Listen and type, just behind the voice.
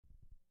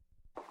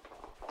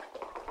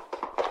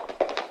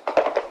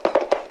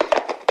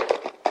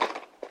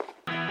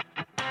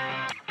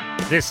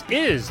This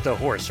is the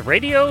Horse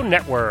Radio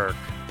Network.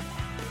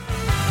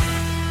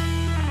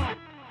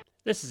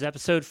 This is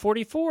episode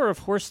 44 of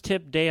Horse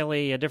Tip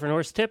Daily. A different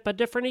horse tip, a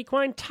different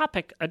equine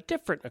topic, a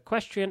different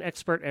equestrian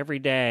expert every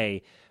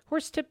day.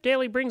 Horse Tip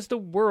Daily brings the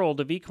world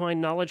of equine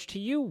knowledge to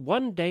you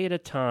one day at a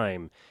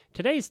time.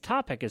 Today's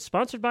topic is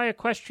sponsored by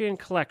Equestrian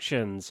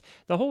Collections,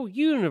 the whole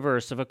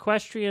universe of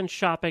equestrian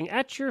shopping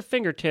at your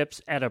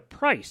fingertips at a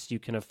price you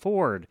can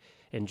afford.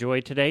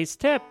 Enjoy today's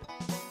tip.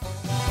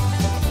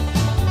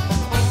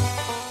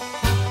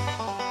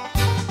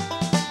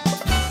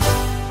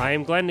 I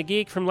am Glenn the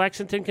Geek from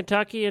Lexington,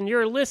 Kentucky, and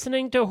you're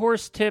listening to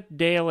Horse Tip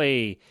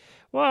Daily.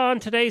 Well, on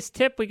today's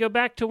tip, we go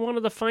back to one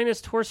of the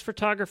finest horse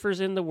photographers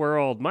in the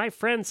world, my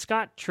friend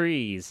Scott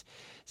Trees.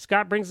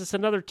 Scott brings us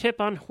another tip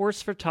on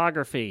horse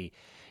photography.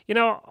 You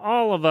know,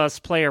 all of us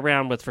play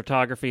around with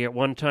photography at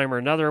one time or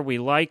another. We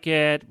like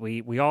it.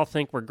 We all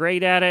think we're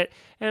great at it,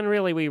 and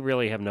really, we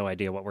really have no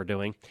idea what we're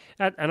doing.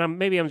 And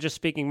maybe I'm just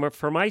speaking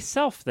for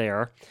myself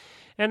there.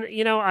 And,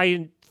 you know,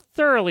 I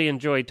thoroughly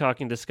enjoyed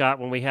talking to Scott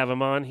when we have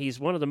him on. He's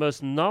one of the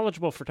most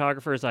knowledgeable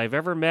photographers I've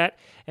ever met,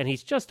 and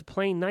he's just a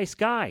plain nice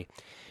guy.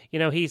 You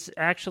know, he's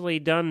actually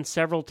done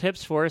several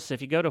tips for us.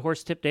 If you go to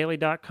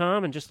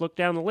horsetipdaily.com and just look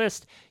down the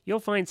list,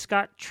 you'll find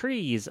Scott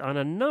Trees on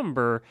a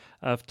number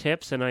of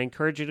tips, and I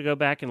encourage you to go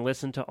back and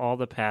listen to all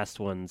the past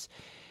ones.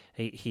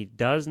 He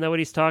does know what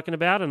he's talking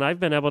about, and I've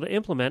been able to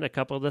implement a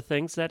couple of the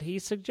things that he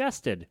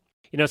suggested.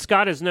 You know,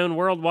 Scott is known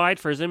worldwide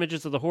for his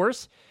images of the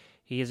horse.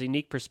 He has a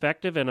unique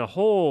perspective and a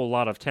whole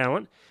lot of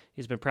talent.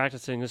 He's been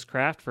practicing his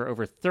craft for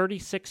over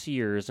 36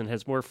 years and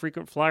has more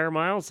frequent flyer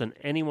miles than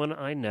anyone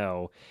I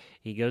know.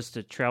 He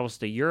travels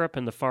to Europe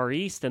and the Far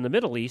East and the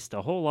Middle East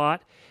a whole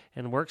lot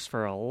and works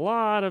for a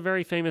lot of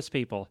very famous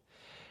people.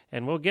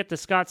 And we'll get to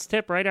Scott's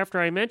tip right after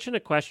I mention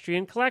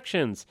Equestrian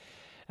Collections.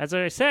 As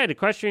I said,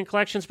 Equestrian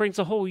Collections brings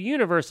a whole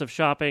universe of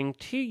shopping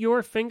to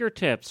your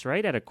fingertips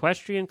right at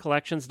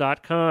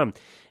equestriancollections.com.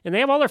 And they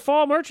have all their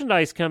fall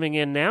merchandise coming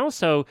in now,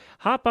 so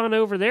hop on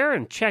over there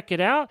and check it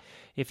out.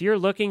 If you're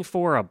looking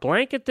for a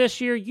blanket this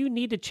year, you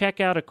need to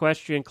check out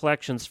Equestrian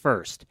Collections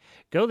first.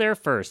 Go there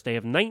first. They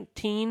have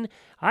 19,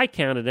 I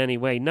counted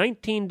anyway,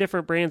 19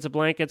 different brands of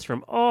blankets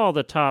from all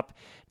the top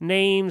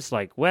names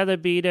like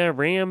Weatherbita,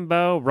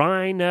 Rambo,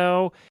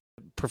 Rhino,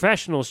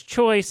 Professional's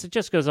Choice. It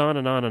just goes on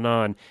and on and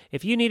on.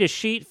 If you need a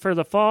sheet for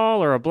the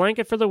fall or a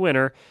blanket for the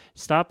winter,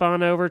 stop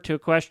on over to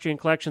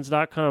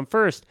equestriancollections.com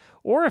first.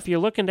 Or if you're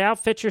looking to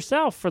outfit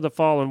yourself for the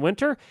fall and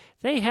winter,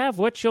 they have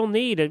what you'll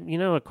need. You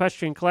know,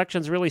 Equestrian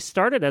Collections really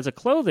started as a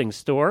clothing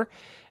store,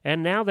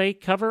 and now they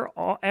cover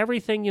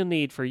everything you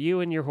need for you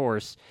and your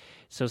horse.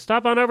 So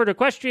stop on over to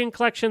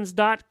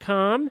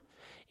equestriancollections.com,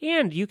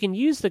 and you can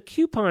use the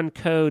coupon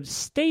code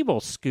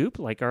STABLESCOOP,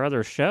 like our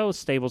other show,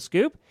 Stable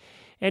Scoop,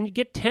 and you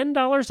get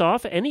 $10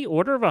 off any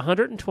order of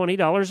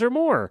 $120 or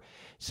more.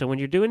 So when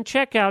you're doing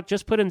checkout,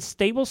 just put in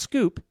Stable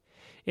Scoop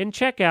in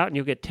checkout, and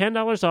you'll get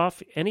 $10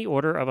 off any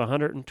order of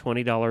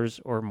 $120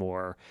 or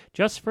more,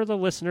 just for the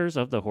listeners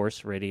of the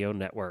Horse Radio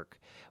Network.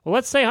 Well,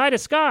 let's say hi to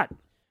Scott.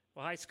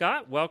 Well, hi,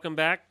 Scott. Welcome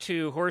back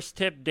to Horse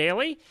Tip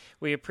Daily.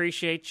 We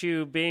appreciate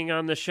you being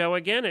on the show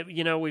again.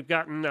 You know, we've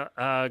gotten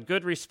a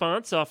good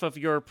response off of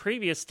your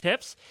previous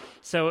tips,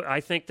 so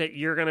I think that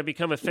you're going to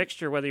become a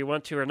fixture whether you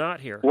want to or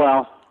not here.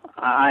 Well,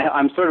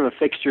 I'm sort of a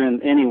fixture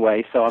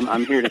anyway, so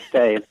I'm here to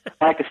stay.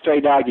 Like a stray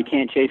dog, you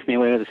can't chase me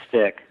away with a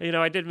stick. You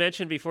know, I did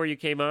mention before you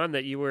came on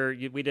that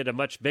we did a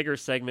much bigger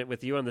segment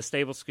with you on the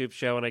Stable Scoop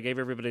show, and I gave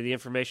everybody the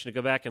information to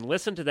go back and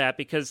listen to that,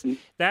 because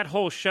that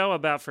whole show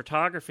about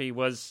photography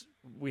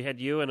we had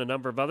you and a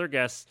number of other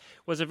guests,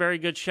 was a very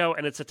good show,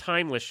 and it's a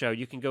timeless show.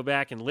 You can go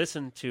back and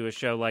listen to a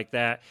show like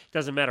that. It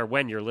doesn't matter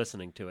when you're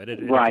listening to it. It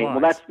right.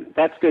 applies. Well,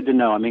 that's good to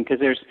know. I mean, because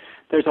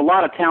there's a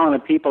lot of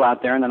talented people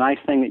out there, and the nice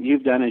thing that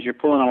you've done is you're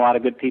pulling a lot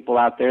of good people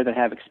out there that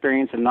have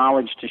experience and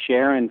knowledge to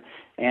share, and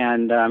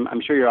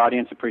I'm sure your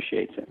audience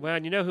appreciates it. Well,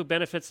 and you know who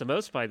benefits the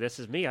most by this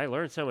is me. I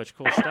learned so much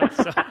cool stuff.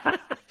 So.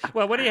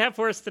 Well, what do you have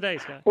for us today,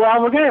 Scott?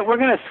 Well, we're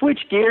gonna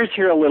switch gears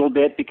here a little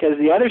bit, because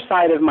the other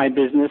side of my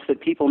business that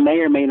people may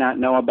or may not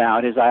know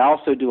about is I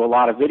also do a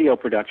lot of video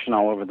production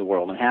all over the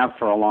world, and have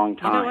for a long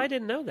time. You know, I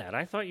didn't know that.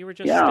 I thought you were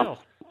just still.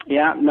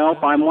 Yeah,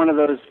 nope. I'm one of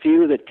those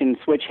few that can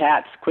switch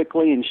hats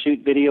quickly and shoot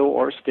video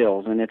or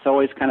stills, and it's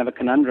always kind of a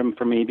conundrum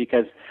for me,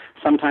 because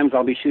sometimes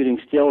I'll be shooting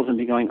stills and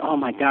be going, oh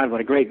my God,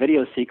 what a great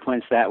video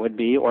sequence that would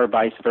be, or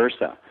vice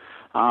versa.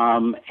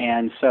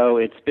 And so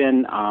it's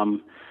been,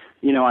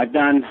 you know, I've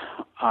done,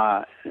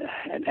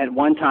 at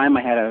one time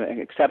I had an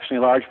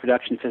exceptionally large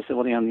production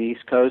facility on the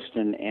East Coast,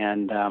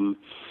 and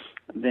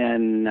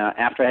then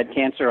after I had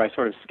cancer, I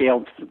sort of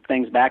scaled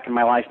things back in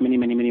my life many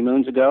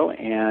moons ago,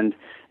 and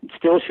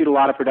still shoot a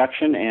lot of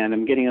production, and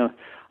I'm getting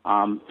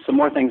some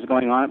more things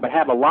going on, but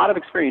have a lot of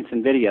experience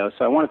in video,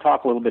 so I want to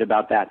talk a little bit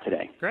about that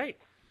today. Great.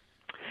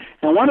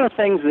 And one of the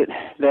things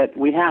that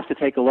we have to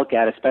take a look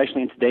at,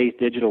 especially in today's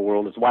digital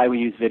world, is why we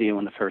use video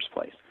in the first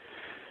place.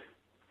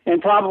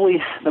 And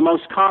probably the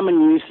most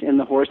common use in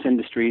the horse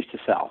industry is to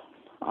sell.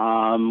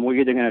 We're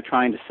either going to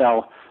try to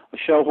sell a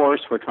show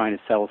horse, we're trying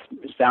to sell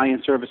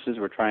stallion services,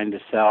 we're trying to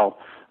sell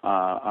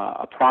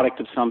a product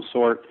of some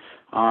sort.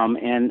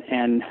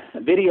 And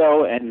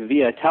video and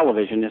via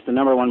television is the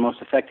number one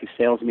most effective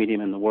sales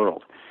medium in the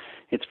world.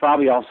 It's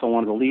probably also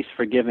one of the least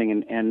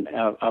forgiving and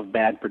of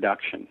bad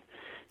production.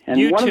 And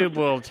YouTube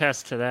will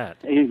attest to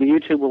that.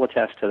 YouTube will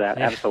attest to that,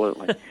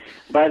 absolutely.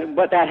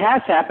 But that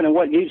has happened, and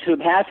what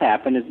YouTube has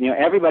happened is,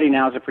 everybody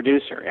now is a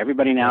producer.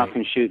 Everybody now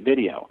can shoot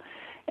video.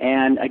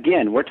 And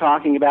again, we're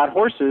talking about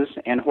horses,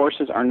 and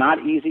horses are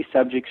not easy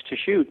subjects to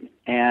shoot.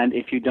 And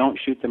if you don't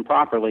shoot them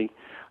properly,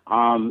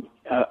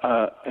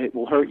 it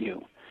will hurt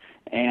you.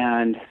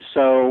 And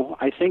so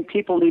I think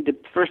people need to,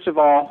 first of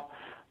all,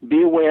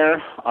 be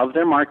aware of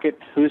their market,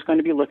 who's going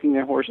to be looking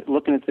at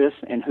this,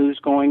 and who's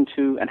going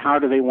to, and how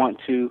do they want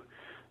to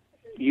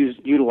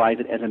utilize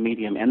it as a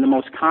medium. And the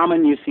most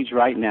common usage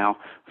right now,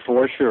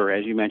 for sure,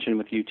 as you mentioned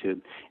with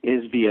YouTube,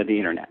 is via the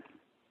internet.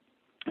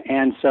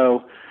 And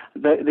so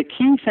the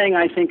key thing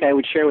I think I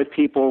would share with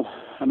people,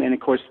 of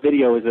course,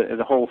 video is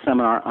a whole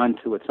seminar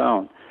unto its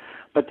own,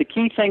 but the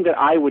key thing that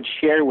I would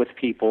share with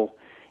people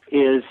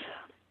is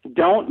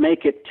don't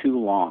make it too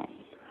long.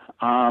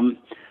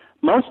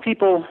 Most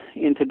people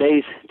in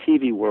today's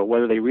TV world,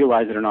 whether they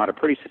realize it or not, are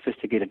pretty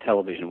sophisticated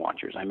television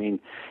watchers.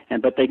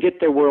 But they get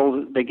their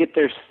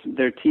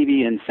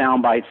TV in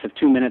sound bites of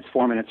 2 minutes,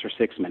 4 minutes, or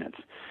 6 minutes,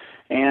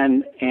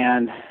 and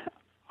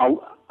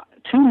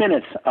 2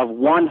 minutes of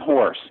one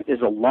horse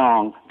is a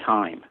long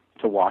time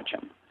to watch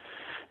him.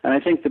 And I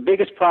think the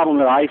biggest problem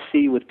that I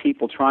see with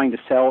people trying to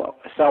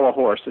sell a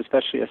horse,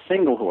 especially a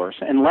single horse,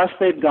 unless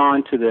they've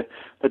gone to the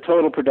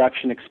total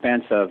production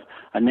expense of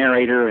a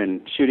narrator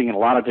and shooting in a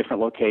lot of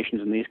different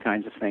locations and these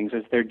kinds of things,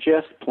 is they're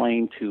just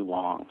plain too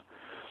long.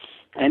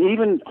 And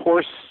even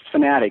horse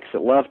fanatics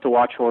that love to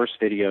watch horse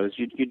videos,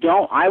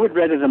 I would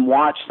rather them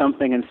watch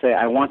something and say,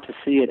 I want to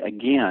see it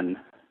again,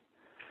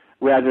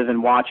 rather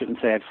than watch it and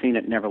say, I've seen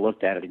it, never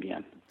looked at it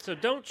again. So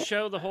don't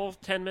show the whole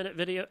 10-minute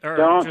video or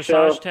don't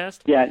dressage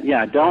test?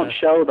 Yeah, don't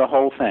show the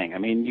whole thing.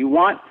 You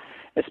want,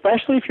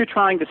 especially if you're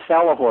trying to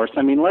sell a horse,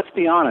 let's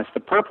be honest, the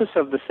purpose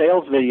of the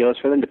sales video is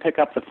for them to pick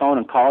up the phone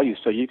and call you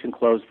so you can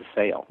close the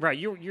sale. Right,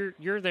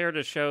 you're there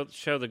to show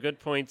the good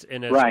points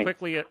in as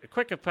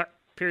quick a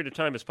period of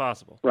time as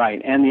possible.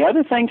 Right, and the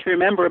other thing to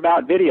remember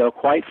about video,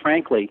 quite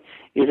frankly,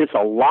 is it's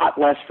a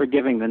lot less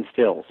forgiving than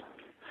stills.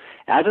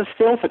 As a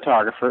still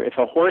photographer, if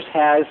a horse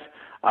has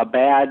a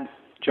bad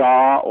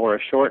jaw or a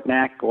short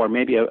neck or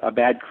maybe a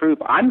bad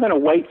croup, I'm going to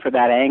wait for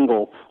that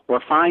angle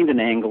or find an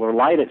angle or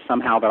light it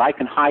somehow that I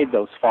can hide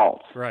those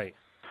faults. Right.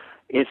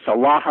 It's a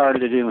lot harder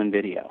to do in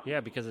video. Yeah,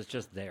 because it's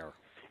just there.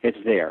 It's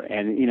there.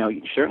 And,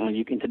 certainly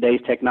you can,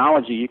 today's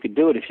technology, you could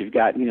do it if you've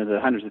got, the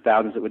hundreds of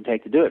thousands it would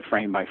take to do it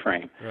frame by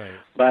frame. Right.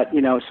 But,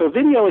 so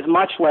video is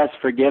much less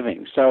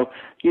forgiving. So,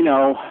 you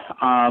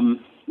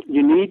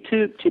need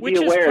to be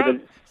aware that...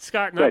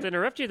 Scott, not to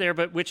interrupt you there,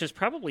 but which is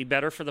probably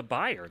better for the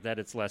buyer, that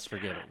it's less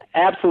forgiving.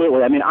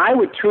 Absolutely. I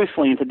would,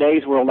 truthfully, in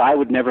today's world, I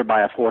would never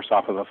buy a horse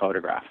off of a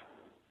photograph.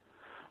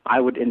 I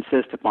would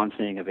insist upon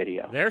seeing a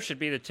video. There should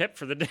be the tip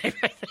for the day.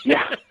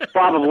 Yeah,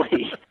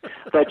 probably.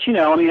 But,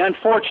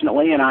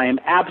 unfortunately, and I am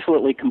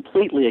absolutely,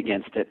 completely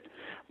against it,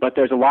 but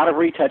there's a lot of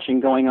retouching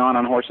going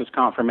on horses'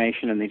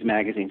 conformation in these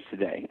magazines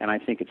today, and I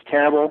think it's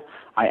terrible.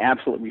 I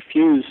absolutely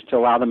refuse to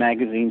allow the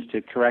magazines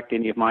to correct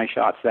any of my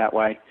shots that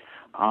way.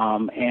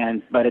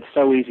 But it's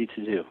so easy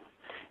to do.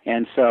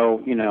 And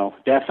so,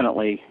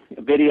 definitely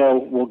video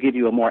will give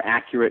you a more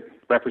accurate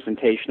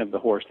representation of the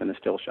horse than a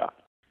still shot.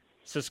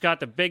 So, Scott,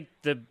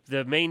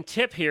 the main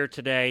tip here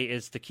today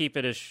is to keep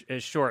it as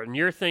short. And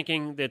you're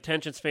thinking the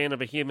attention span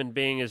of a human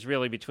being is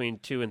really between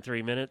 2 and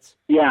 3 minutes?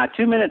 Yeah,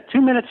 2 minutes. 2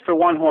 minutes for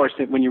one horse.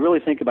 When you really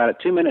think about it,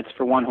 2 minutes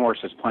for one horse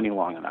is plenty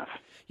long enough.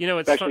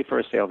 Especially for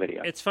a sale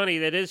video. It's funny,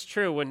 that is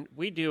true. When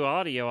we do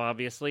audio,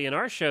 obviously, and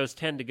our shows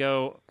tend to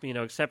go,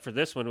 except for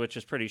this one, which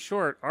is pretty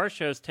short, our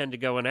shows tend to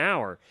go an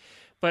hour.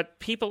 But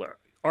people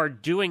are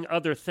doing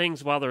other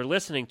things while they're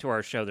listening to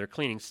our show. They're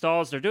cleaning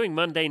stalls. They're doing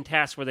mundane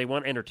tasks where they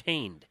want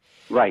entertained.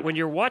 Right. When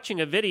you're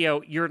watching a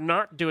video, you're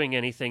not doing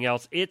anything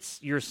else.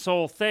 It's your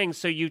sole thing,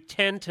 so you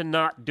tend to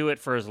not do it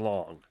for as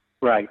long.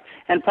 Right.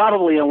 And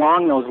probably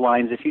along those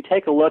lines, if you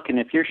take a look and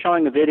if you're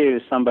showing a video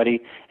to somebody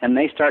and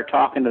they start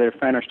talking to their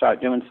friend or start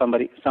doing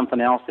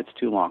something else, it's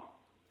too long.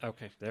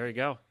 Okay, there you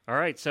go. All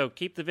right, so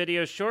keep the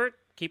videos short,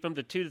 keep them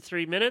to 2 to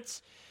 3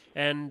 minutes,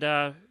 and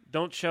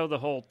don't show the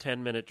whole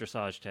 10-minute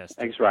dressage test.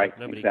 That's right,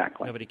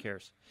 exactly. Nobody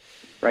cares.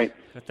 Right.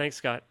 Thanks,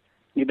 Scott.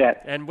 You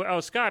bet. And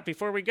Scott,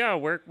 before we go,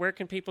 where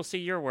can people see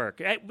your work?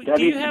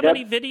 Do you have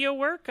any video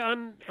work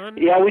on?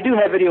 Yeah, we do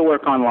have video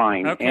work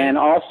online, okay. And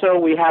also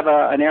we have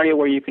an area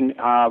where you can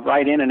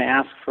write in and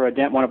ask for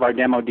one of our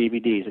demo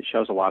DVDs. It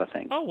shows a lot of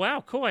things. Oh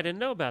wow, cool! I didn't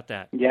know about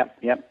that. Yep.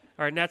 All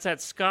right, and that's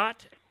at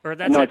Scott, or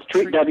that's no, it's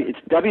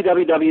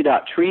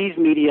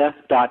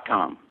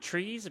www.treesmedia.com.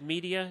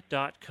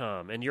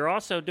 Treesmedia.com, and you're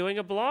also doing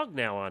a blog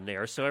now on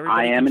there, so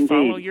everybody can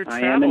follow your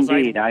travels. I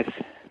am indeed.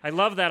 I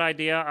love that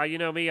idea. You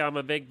know me, I'm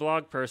a big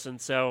blog person,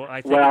 so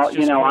I think Well, it's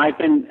just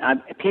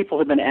cool. people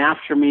have been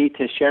after me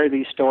to share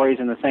these stories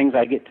and the things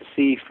I get to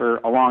see for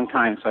a long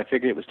time, so I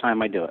figured it was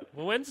time I do it.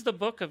 Well, when's the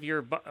book of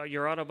your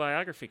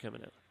autobiography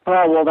coming out?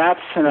 Oh, well,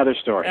 that's another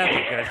story.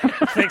 Okay, good.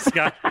 Thanks,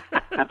 Scott.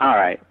 All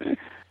right.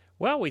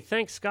 Well, we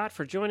thank Scott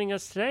for joining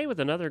us today with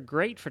another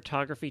great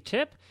photography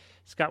tip.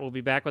 Scott will be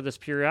back with us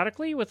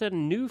periodically with a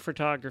new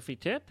photography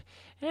tip.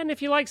 And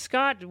if you like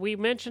Scott, we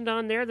mentioned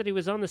on there that he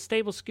was on the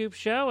Stable Scoop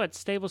show at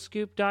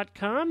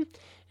stablescoop.com,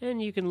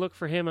 and you can look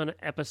for him on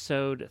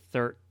episode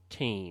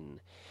 13.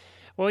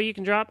 Well, you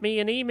can drop me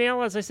an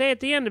email, as I say,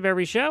 at the end of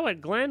every show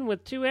at Glenn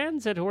with 2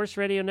 N's at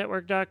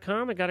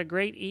horseradionetwork.com. I got a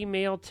great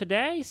email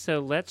today, so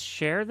let's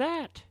share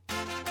that.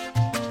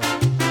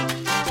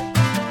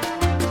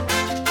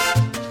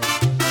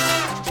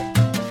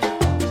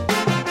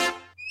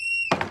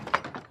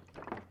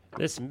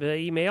 This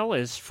email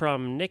is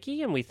from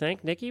Nikki, and we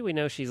thank Nikki. We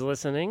know she's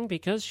listening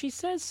because she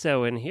says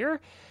so in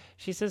here.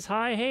 She says,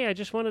 "Hi, hey, I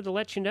just wanted to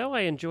let you know I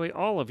enjoy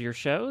all of your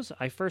shows.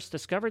 I first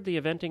discovered the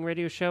Eventing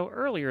Radio Show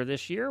earlier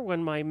this year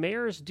when my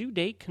mare's due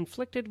date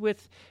conflicted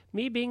with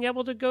me being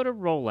able to go to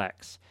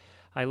Rolex.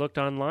 I looked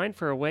online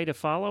for a way to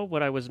follow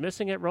what I was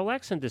missing at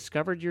Rolex and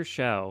discovered your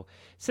show.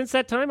 Since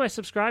that time, I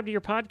subscribed to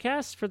your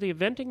podcasts for the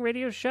Eventing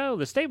Radio Show,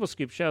 the Stable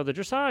Scoop Show, the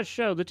Dressage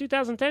Show, the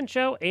 2010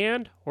 Show,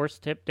 and Horse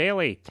Tip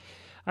Daily.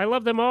 I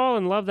love them all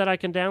and love that I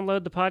can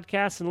download the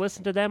podcasts and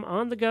listen to them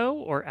on the go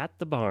or at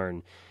the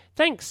barn.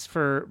 Thanks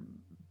for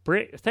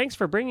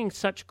bringing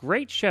such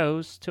great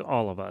shows to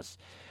all of us."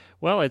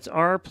 Well, it's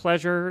our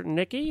pleasure,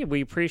 Nikki.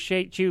 We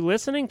appreciate you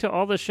listening to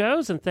all the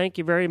shows, and thank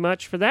you very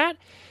much for that.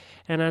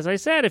 And as I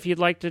said, if you'd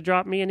like to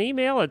drop me an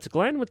email, it's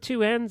Glenn with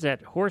 2 N's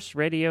at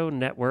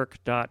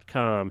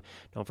horseradionetwork.com.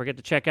 Don't forget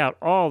to check out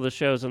all the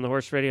shows on the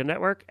Horse Radio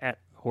Network at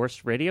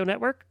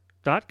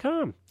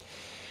horseradionetwork.com.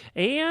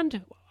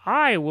 And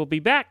I will be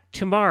back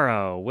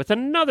tomorrow with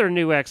another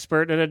new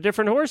expert and a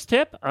different horse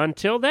tip.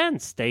 Until then,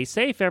 stay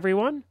safe,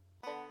 everyone.